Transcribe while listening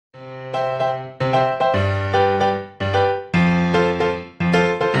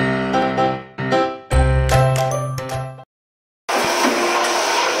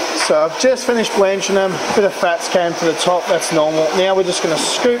So I've just finished blanching them, a bit of fats came to the top, that's normal. Now we're just going to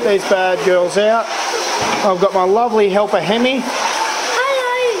scoop these bad girls out. I've got my lovely helper Hemi.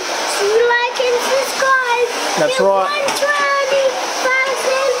 Hello, like and subscribe. That's right.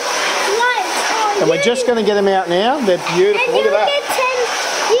 120,000 likes. And we're just going to get them out now, they're beautiful, look at that.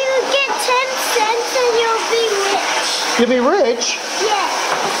 You'll get 10 cents and you'll be rich. You'll be rich? Yeah.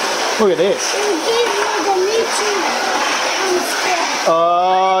 Look at this. You'll give me the YouTube.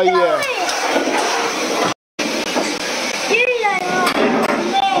 Oh yeah.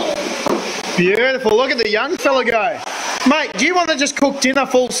 Beautiful, look at the young fella go. Mate, do you want to just cook dinner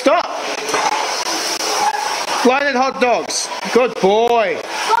full stop? Blanched hot dogs. Good boy.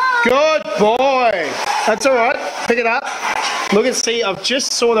 Good boy. That's alright, pick it up. Look and see, I've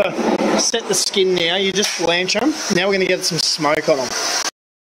just sort of set the skin now. You just blanch them. Now we're going to get some smoke on them.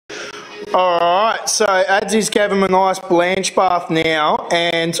 Alright, so Adzeys gave him a nice blanch bath now,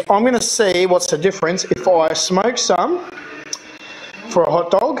 and I'm going to see what's the difference if I smoke some for a hot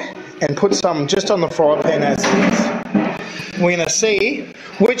dog and put some just on the fry pan as is. We're going to see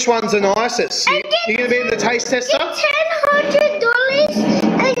which one's the nicest. You're going to be the taste tester? Get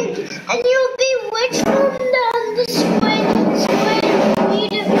 $100 and you'll be rich from the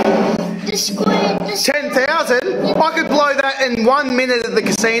square. 10,000? I could blow that in 1 minute at the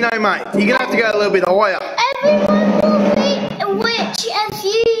casino, mate. You're going to have to go a little bit higher. Everyone will be rich if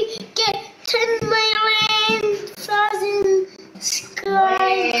you get 10 million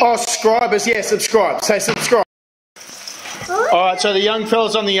subscribers. Oh, subscribers, yeah, subscribe. Say subscribe. Alright, so the young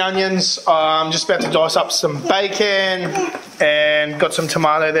fella's on the onions. I'm just about to dice up some bacon and got some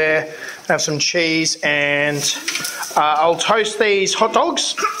tomato there. Have some cheese and I'll toast these hot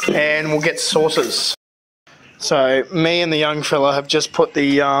dogs and we'll get sauces. So me and the young fella have just put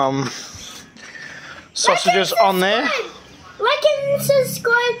the sausages on there. Like and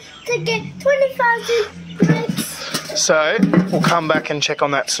subscribe to get 20,000 likes. So we'll come back and check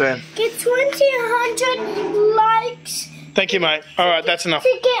on that soon. Get 100 likes. Thank you, mate. Alright, that's enough.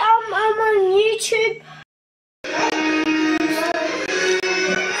 To get I'm on YouTube.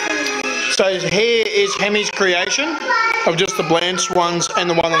 So here is Hemi's creation of just the blanched ones and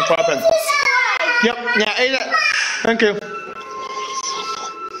the one on the fry pan. Yep, now eat it. Thank you.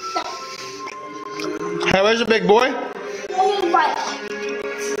 How is it, big boy?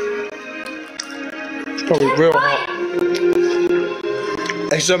 It's probably real hot.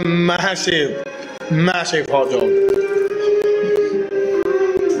 It's a massive, massive hot dog.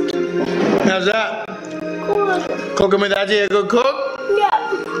 How's that? Cool. Cooking with Adzy, a good cook?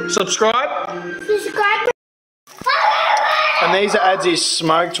 Yeah. Subscribe. Subscribe. And these are Adzy's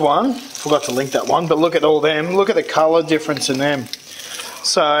smoked one. Forgot to link that one, but look at all them. Look at the colour difference in them.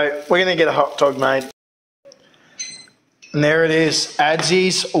 So we're going to get a hot dog made. And there it is,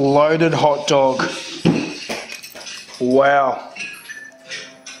 Adzy's loaded hot dog. Wow.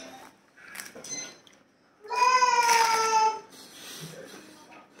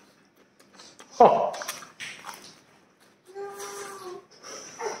 Oh.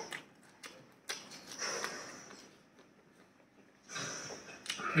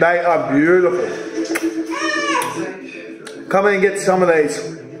 They are beautiful. Come in and get some of these.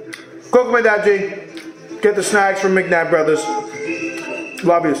 Cook with Adzy. Get the snacks from McNabb Brothers.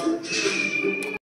 Love yous.